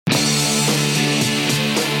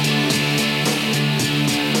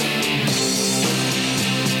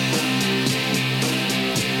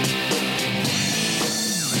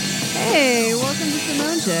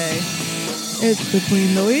Monte It's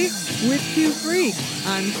Between the Week. with two freaks.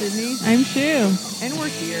 I'm Sydney, I'm Shu. and we're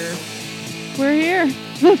here We're here.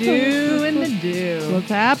 doing the do. What's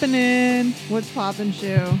happening? What's poppin',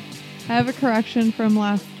 Shu? I have a correction from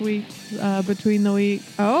last week's Between the Week.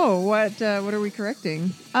 Oh, what are we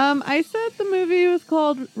correcting? I said the movie was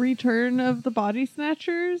called Return of the Body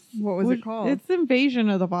Snatchers. What was it called? It's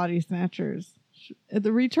Invasion of the Body Snatchers.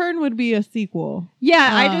 The Return would be a sequel. Yeah,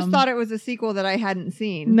 I just thought it was a sequel that I hadn't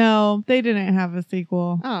seen. No, they didn't have a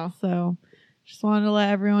sequel. Oh. So just wanted to let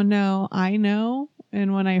everyone know. I know.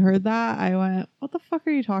 And when I heard that, I went, what the fuck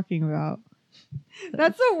are you talking about?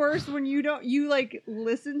 That's the worst when you like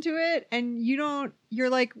listen to it and you're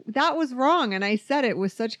like, that was wrong. And I said it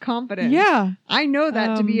with such confidence. Yeah. I know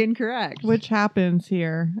that to be incorrect. Which happens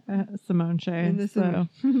here at Simone Che. In the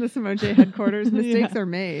Simone Che headquarters, mistakes are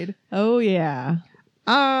made. Oh, yeah.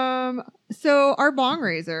 So our bong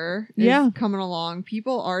raiser is coming along.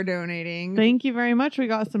 People are donating. Thank you very much. We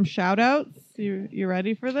got some shout outs. You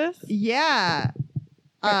ready for this? Yeah.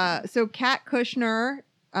 So Kat Kushner,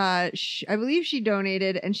 I believe she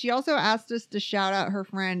donated, and she also asked us to shout out her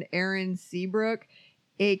friend Erin Seabrook,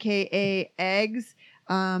 aka Eggs,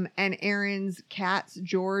 and Erin's cats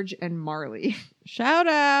George and Marley. Shout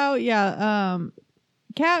out. Yeah.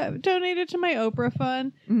 Kat donated to my Oprah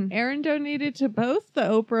fund. Mm. Erin donated to both the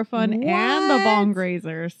Oprah fund and the bong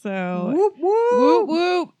raiser. So Whoop whoop whoop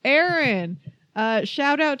whoop. Erin.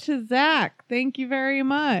 Shout out to Zach. Thank you very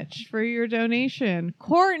much for your donation.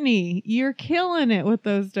 Courtney, you're killing it with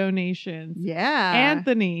those donations. Yeah.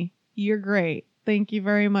 Anthony, you're great. Thank you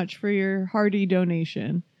very much for your hearty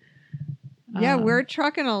donation. Yeah, we're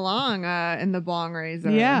trucking along in the bong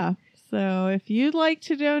raiser. Yeah. So if you'd like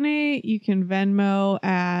to donate, you can Venmo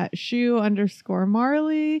at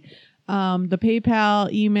Shu_Marley. The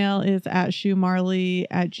PayPal email is at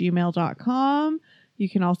shumarley@gmail.com. You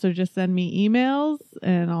can also just send me emails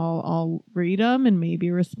and I'll read them and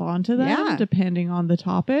maybe respond to them depending on the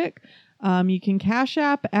topic. You can Cash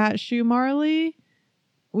App at Shu Marley.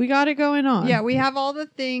 We got it going on. Yeah, we have all the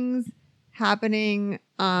things happening.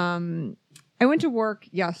 I went to work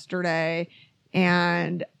yesterday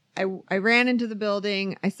and I ran into the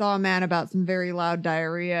building. I saw a man about some very loud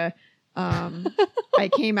diarrhea. I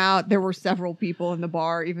came out. There were several people in the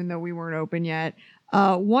bar, even though we weren't open yet.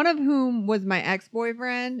 One of whom was my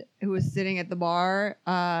ex-boyfriend who was sitting at the bar,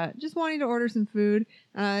 just wanting to order some food.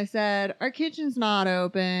 And I said, our kitchen's not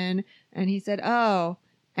open. And he said, oh.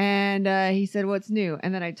 And he said, what's new?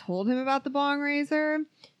 And then I told him about the bong raiser,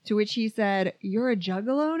 to which he said, you're a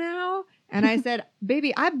juggalo now? And I said,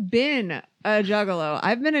 baby, I've been a juggalo.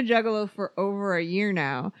 I've been a juggalo for over a year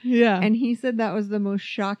now. Yeah. And he said that was the most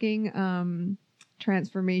shocking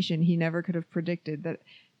transformation he never could have predicted, that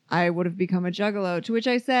I would have become a juggalo. To which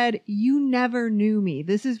I said, you never knew me.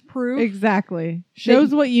 This is proof. Exactly.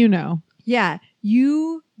 Shows what you know. Yeah.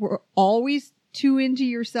 You were always too into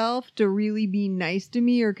yourself to really be nice to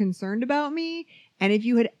me or concerned about me. And if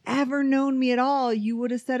you had ever known me at all, you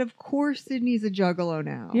would have said, of course, Sydney's a juggalo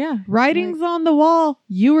now. Yeah. Writing's on the wall.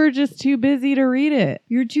 You were just too busy to read it.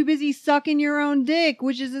 You're too busy sucking your own dick,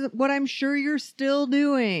 which is what I'm sure you're still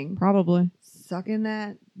doing. Probably. Sucking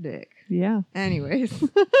that dick. Yeah. Anyways.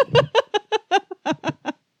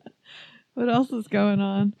 What else is going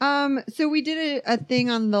on? So we did a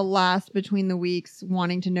thing on the last Between the Weeks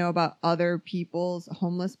wanting to know about other people's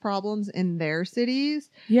homeless problems in their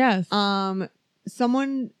cities. Yes.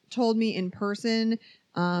 Someone told me in person,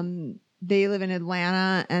 they live in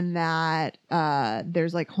Atlanta and that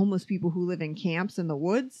there's like homeless people who live in camps in the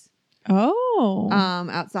woods. Oh.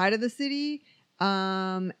 Outside of the city.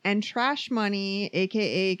 And Trash Money,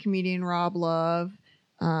 aka comedian Rob Love,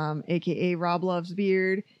 aka Rob Love's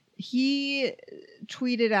Beard, he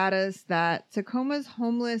tweeted at us that Tacoma's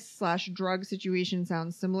homeless/drug situation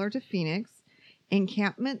sounds similar to Phoenix.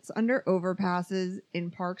 Encampments under overpasses, in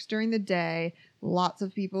parks during the day, lots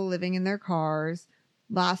of people living in their cars.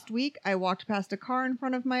 Last week, I walked past a car in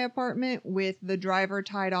front of my apartment with the driver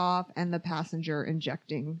tied off and the passenger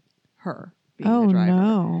injecting her. Oh,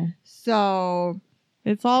 no. So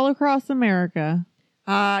it's all across America.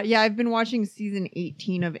 Yeah, I've been watching season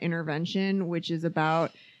 18 of Intervention, which is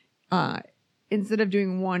about, instead of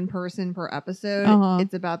doing one person per episode,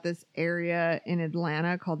 it's about this area in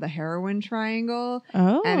Atlanta called the Heroin Triangle.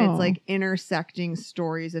 Oh. And it's like intersecting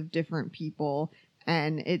stories of different people.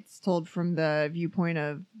 And it's told from the viewpoint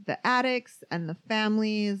of the addicts and the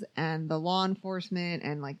families and the law enforcement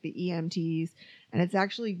and like the EMTs. And it's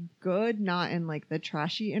actually good, not in like the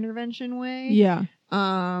trashy intervention way. Yeah.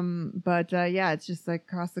 But yeah, it's just like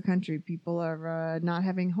across the country, people are not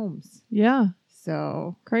having homes. Yeah.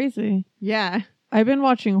 So crazy. Yeah. I've been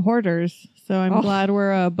watching Hoarders, so I'm glad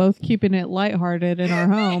we're both keeping it lighthearted in our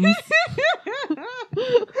homes.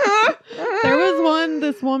 There was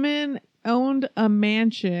this woman owned a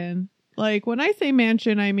mansion. Like, when I say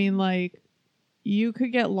mansion, I mean, like, you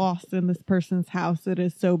could get lost in this person's house. It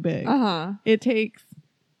is so big. It takes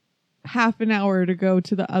half an hour to go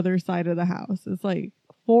to the other side of the house. It's like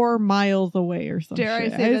 4 miles away or something. Dare I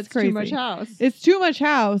say that's crazy. Too much house? It's too much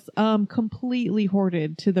house. Completely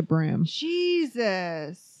hoarded to the brim.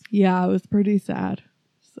 Jesus. Yeah, it was pretty sad.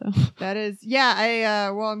 So that is, yeah.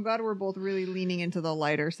 I'm glad we're both really leaning into the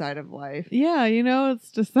lighter side of life. Yeah,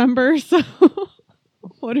 it's December, so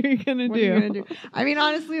what are you gonna do? I mean,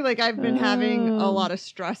 honestly, like, I've been having a lot of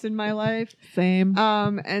stress in my life. Same.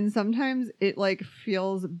 And sometimes it like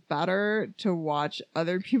feels better to watch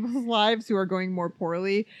other people's lives who are going more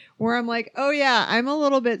poorly, where I'm like, oh yeah, I'm a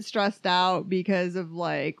little bit stressed out because of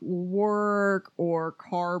like work or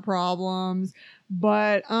car problems.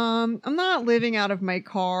 But I'm not living out of my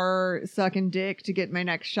car sucking dick to get my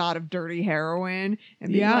next shot of dirty heroin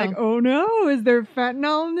and being like, oh no, is there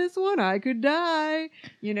fentanyl in this one? I could die.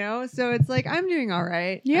 So it's like, I'm doing all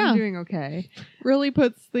right. Yeah. I'm doing okay. Really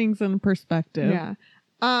puts things in perspective. Yeah.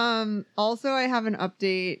 Also, I have an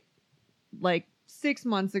update. Like 6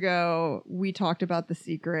 months ago, we talked about The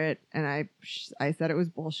Secret, and I said it was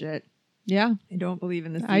bullshit. Yeah. I don't believe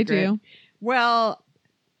in The Secret. I do. Well,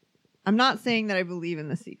 I'm not saying that I believe in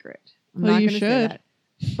The Secret. I'm not going to say that.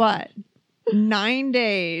 But 9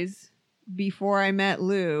 days before I met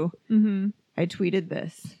Lou, I tweeted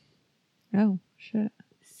this. Oh, shit.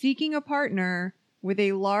 Seeking a partner with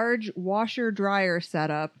a large washer-dryer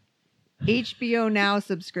setup, HBO Now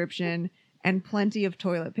subscription, and plenty of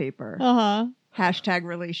toilet paper. Hashtag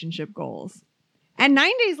relationship goals. And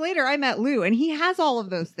 9 days later, I met Lou, and he has all of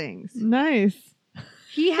those things. Nice.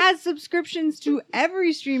 He has subscriptions to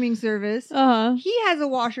every streaming service. He has a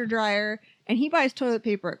washer dryer, and he buys toilet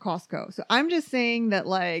paper at Costco. So I'm just saying that,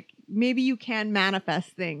 like, maybe you can manifest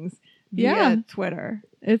things via Twitter.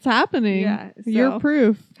 It's happening. Yeah, so you're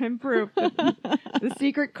proof. I'm proof. The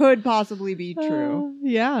Secret could possibly be true.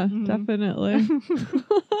 Yeah, definitely.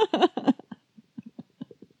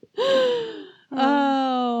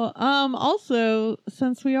 Also,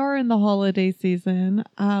 since we are in the holiday season,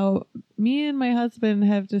 me and my husband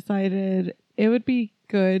have decided it would be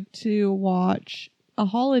good to watch a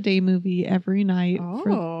holiday movie every night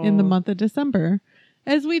in the month of December.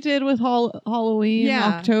 As we did with Halloween,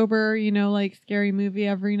 October, like Scary Movie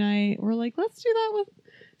every night. We're like, let's do that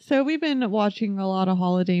So we've been watching a lot of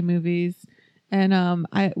holiday movies. And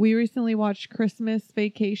we recently watched Christmas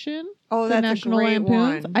Vacation. Oh, that's National a great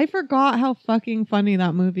Lampoons. One. I forgot how fucking funny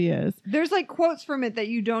that movie is. There's like quotes from it that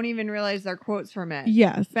you don't even realize they're quotes from it.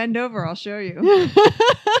 Yes. Bend over, I'll show you.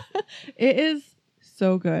 It is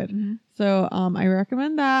so good. So I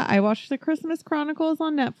recommend that. I watched The Christmas Chronicles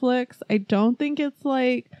on Netflix. I don't think it's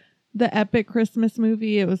like the epic Christmas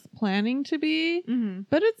movie it was planning to be,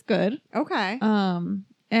 but it's good. Okay.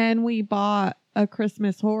 And we bought A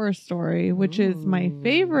Christmas Horror Story, which is my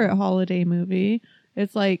favorite holiday movie.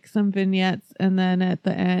 It's like some vignettes, and then at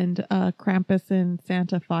the end, Krampus and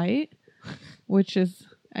Santa fight, which is,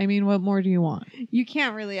 I mean, what more do you want? You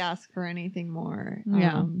can't really ask for anything more.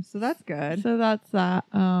 Yeah. So that's good. So that's that.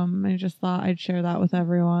 I just thought I'd share that with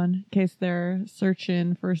everyone in case they're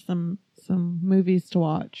searching for some movies to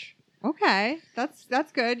watch. Okay.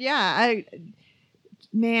 That's good. Yeah.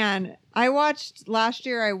 I watched last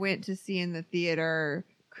year. I went to see in the theater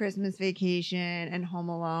Christmas Vacation and Home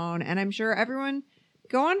Alone, and I'm sure everyone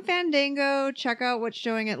go on Fandango, check out what's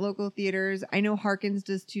showing at local theaters. I know Harkins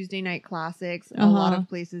does Tuesday Night Classics. A lot of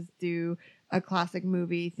places do a classic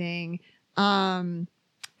movie thing. And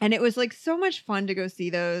it was like so much fun to go see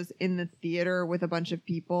those in the theater with a bunch of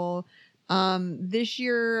people. This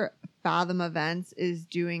year, Fathom Events is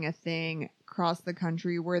doing a thing across the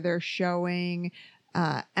country where they're showing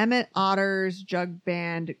Emmett Otter's Jug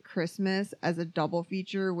Band Christmas as a double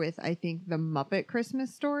feature with, I think, the Muppet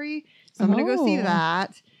Christmas Story. So I'm going to go see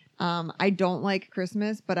that. I don't like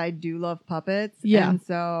Christmas, but I do love puppets. Yeah. And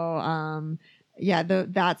so,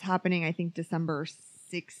 that's happening, I think, December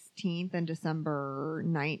 16th and December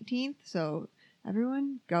 19th. So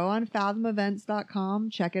everyone go on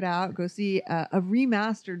fathomevents.com, check it out. Go see a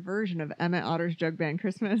remastered version of Emmett Otter's Jug Band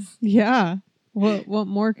Christmas. Yeah. What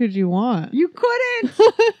more could you want? You couldn't.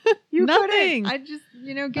 You Nothing. couldn't. I just,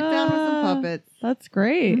 get down with some puppets. That's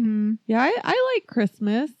great. Yeah, I like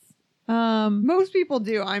Christmas. Most people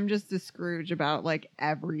do. I'm just a Scrooge about like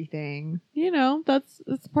everything.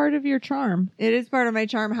 That's part of your charm. It is part of my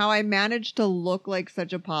charm. How I manage to look like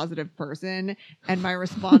such a positive person, and my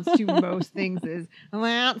response to most things is,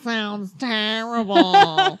 "That sounds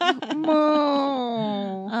terrible."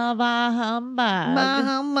 Moo. Bah humbug. Bah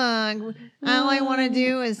humbug. All I want to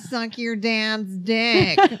do is suck your dad's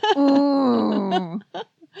dick. Ooh.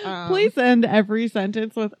 Please end every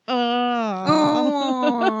sentence with in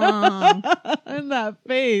that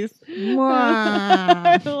face.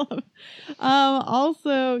 I love it.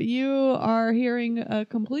 Also, you are hearing a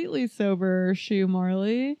completely sober Shu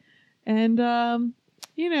Marley, and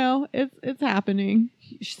it's happening.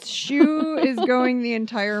 Shu is going the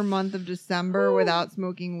entire month of December without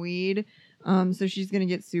smoking weed. So she's gonna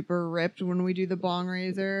get super ripped when we do the bong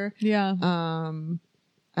raiser. Yeah.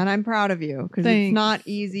 And I'm proud of you because it's not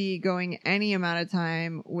easy going any amount of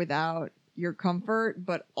time without your comfort,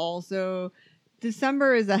 but also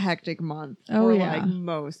December is a hectic month for like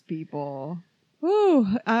most people. Ooh,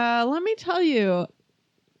 let me tell you,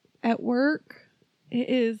 at work,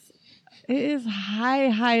 it is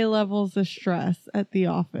high levels of stress at the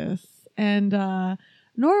office. And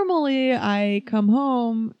normally I come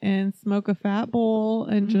home and smoke a fat bowl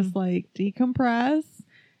and just like decompress.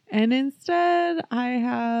 And instead, I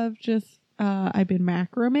have just, I've been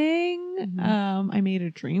macrameing. I made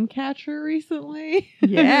a dream catcher recently.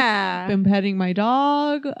 Yeah. Been petting my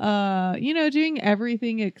dog, doing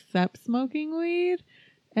everything except smoking weed.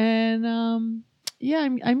 And,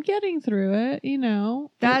 I'm getting through it,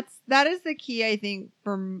 That is the key, I think,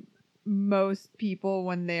 for most people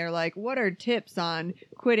when they're like, what are tips on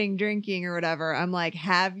quitting drinking or whatever? I'm like,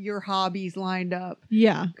 have your hobbies lined up.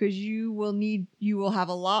 Yeah. Because you will have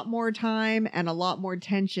a lot more time and a lot more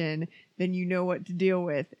tension than you know what to deal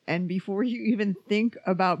with. And before you even think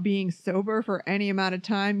about being sober for any amount of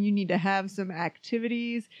time, you need to have some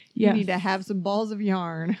activities. You need to have some balls of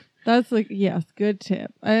yarn. That's like, yes, good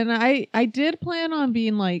tip. And I did plan on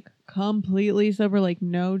being like completely sober, like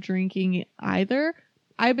no drinking either.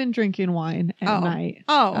 I've been drinking wine at night.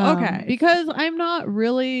 Oh, okay. Because I'm not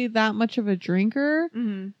really that much of a drinker.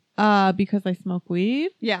 Because I smoke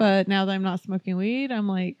weed. Yeah. But now that I'm not smoking weed, I'm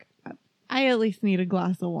like, I at least need a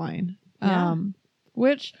glass of wine. Yeah.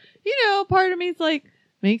 Which, part of me is like,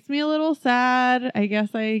 makes me a little sad. I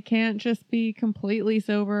guess I can't just be completely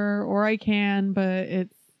sober, or I can, but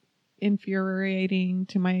it's infuriating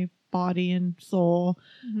to my body and soul.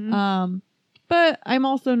 But I'm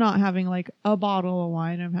also not having like a bottle of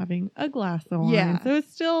wine. I'm having a glass of wine. Yeah. So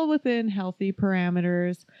it's still within healthy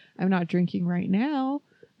parameters. I'm not drinking right now.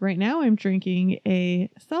 Right now I'm drinking a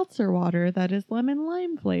seltzer water that is lemon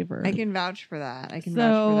lime flavor. I can vouch for that. I can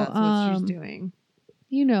vouch for that's what she's doing.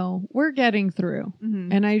 We're getting through.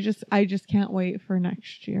 And I just can't wait for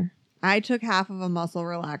next year. I took half of a muscle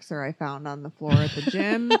relaxer I found on the floor at the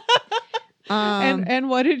gym. And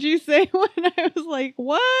what did you say when I was like,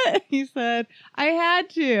 what? You said, I had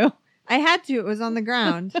to. It was on the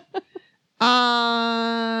ground.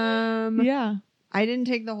 Yeah. I didn't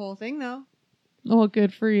take the whole thing though. Well,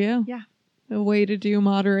 good for you. Yeah. A way to do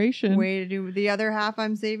moderation. Way to do the other half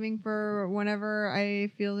I'm saving for whenever I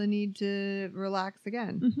feel the need to relax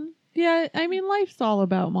again. Yeah, I mean, life's all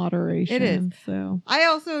about moderation. It is. So I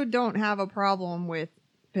also don't have a problem with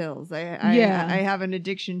pills. I have an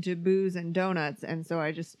addiction to booze and donuts, and so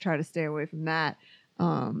I just try to stay away from that.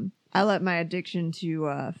 I let my addiction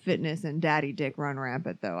to fitness and daddy dick run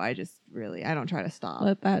rampant, though. I don't try to stop.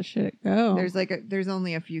 Let that shit go. There's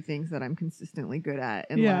only a few things that I'm consistently good at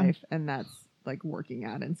in life, and that's like working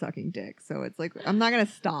out and sucking dick. So it's like, I'm not going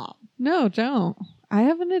to stop. No, don't. I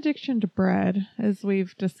have an addiction to bread, as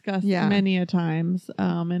we've discussed many a times.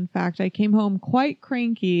 In fact, I came home quite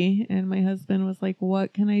cranky, and my husband was like,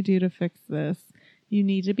 what can I do to fix this? You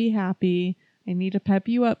need to be happy. I need to pep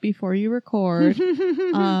you up before you record.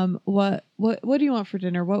 What do you want for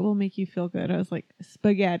dinner? What will make you feel good? I was like,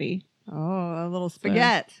 spaghetti. Oh, a little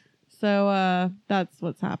spaghetti. So that's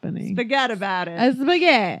what's happening. Spaghetti about it. A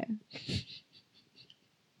spaghetti.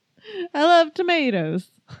 I love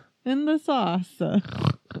tomatoes in the sauce. Oh,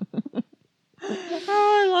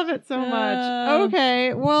 I love it so much.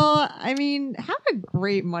 Okay. Well, I mean, have a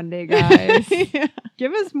great Monday, guys. Yeah.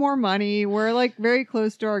 Give us more money. We're like very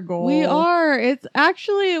close to our goal. We are. It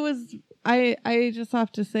was, I just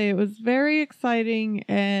have to say, it was very exciting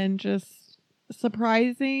and just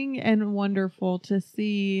surprising and wonderful to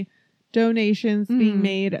see donations being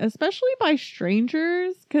made, especially by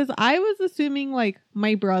strangers, because I was assuming like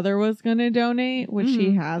my brother was going to donate, which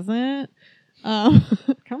he hasn't.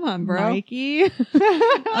 Come on, bro. Mikey.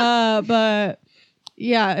 But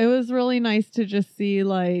yeah, it was really nice to just see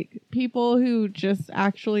like people who just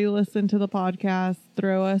actually listen to the podcast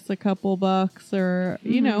throw us a couple bucks or,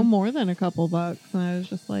 you know, more than a couple bucks. And I was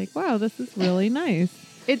just like, wow, this is really nice.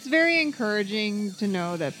 It's very encouraging to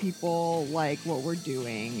know that people like what we're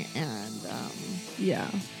doing. And yeah,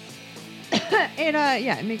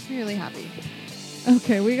 it makes me really happy.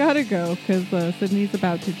 Okay, we gotta go because Sydney's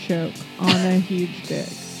about to choke on a huge dick.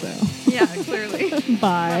 So yeah, clearly.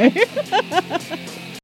 Bye.